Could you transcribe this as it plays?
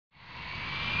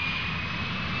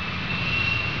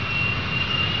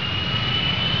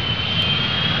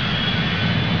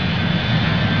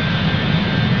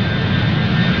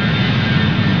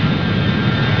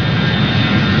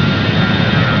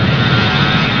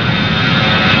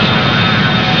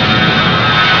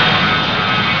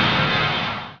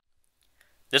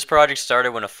This project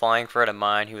started when a flying friend of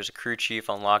mine who was a crew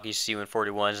chief on Lockheed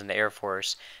C-141s in the Air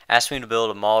Force asked me to build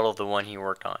a model of the one he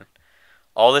worked on.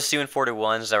 All the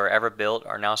C-141s that were ever built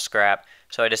are now scrapped,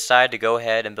 so I decided to go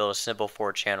ahead and build a simple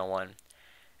 4-channel one.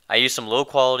 I used some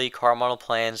low-quality car model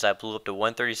plans that I blew up to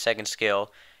 1/32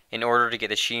 scale in order to get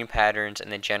the sheen patterns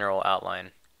and the general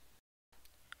outline.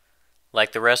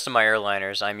 Like the rest of my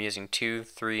airliners, I'm using 2,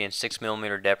 3, and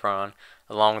 6mm Depron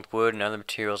along with wood and other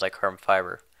materials like carbon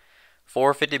fiber.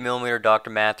 4 50mm Dr.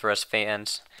 Matt thrust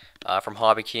fans from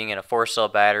Hobby King and a 4-cell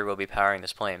battery will be powering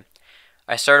this plane.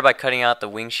 I started by cutting out the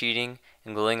wing sheeting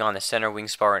and gluing on the center wing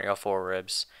spar and airfoil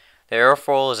ribs. The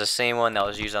airfoil is the same one that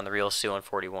was used on the real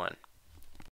C-141.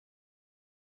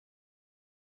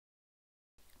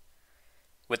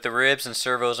 With the ribs and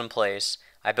servos in place,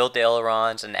 I built the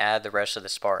ailerons and added the rest of the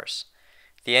spars.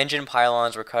 The engine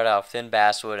pylons were cut out of thin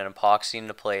basswood and epoxied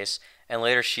into place and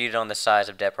later sheeted on the sides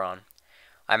of Depron.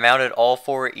 I mounted all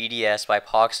 4 EDS by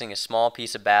epoxying a small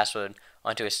piece of basswood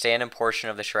onto a stand-in portion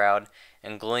of the shroud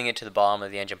and gluing it to the bottom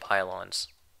of the engine pylons.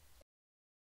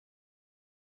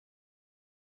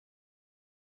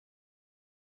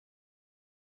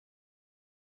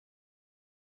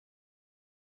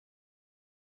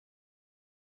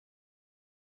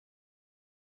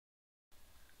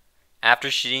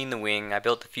 After sheeting the wing, I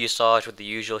built the fuselage with the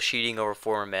usual sheeting over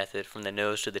former method from the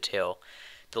nose to the tail.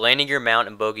 The landing gear mount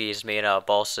and bogie is made out of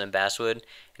balsa and basswood,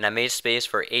 and I made space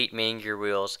for 8 main gear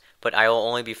wheels, but I will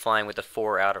only be flying with the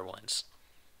 4 outer ones.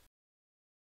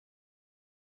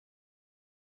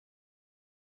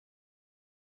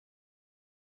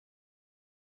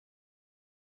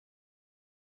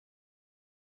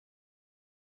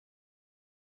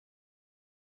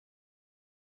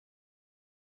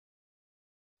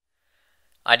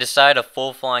 I decided a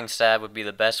full flying stab would be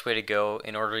the best way to go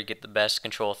in order to get the best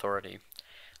control authority.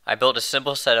 I built a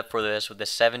simple setup for this with a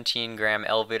 17-gram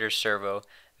elevator servo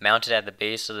mounted at the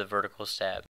base of the vertical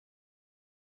stab.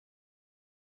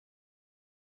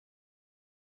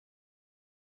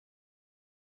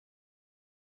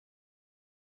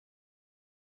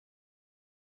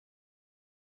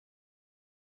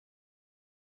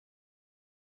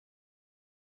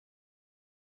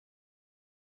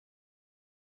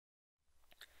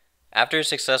 After a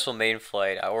successful maiden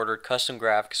flight, I ordered custom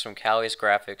graphics from Cali's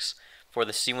Graphics for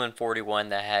the C-141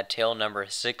 that had tail number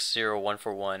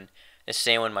 60141, the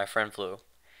same one my friend flew.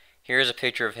 Here is a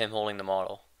picture of him holding the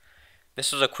model.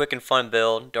 This was a quick and fun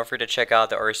build. Don't forget to check out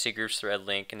the RC Groups thread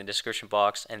link in the description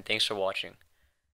box, and thanks for watching.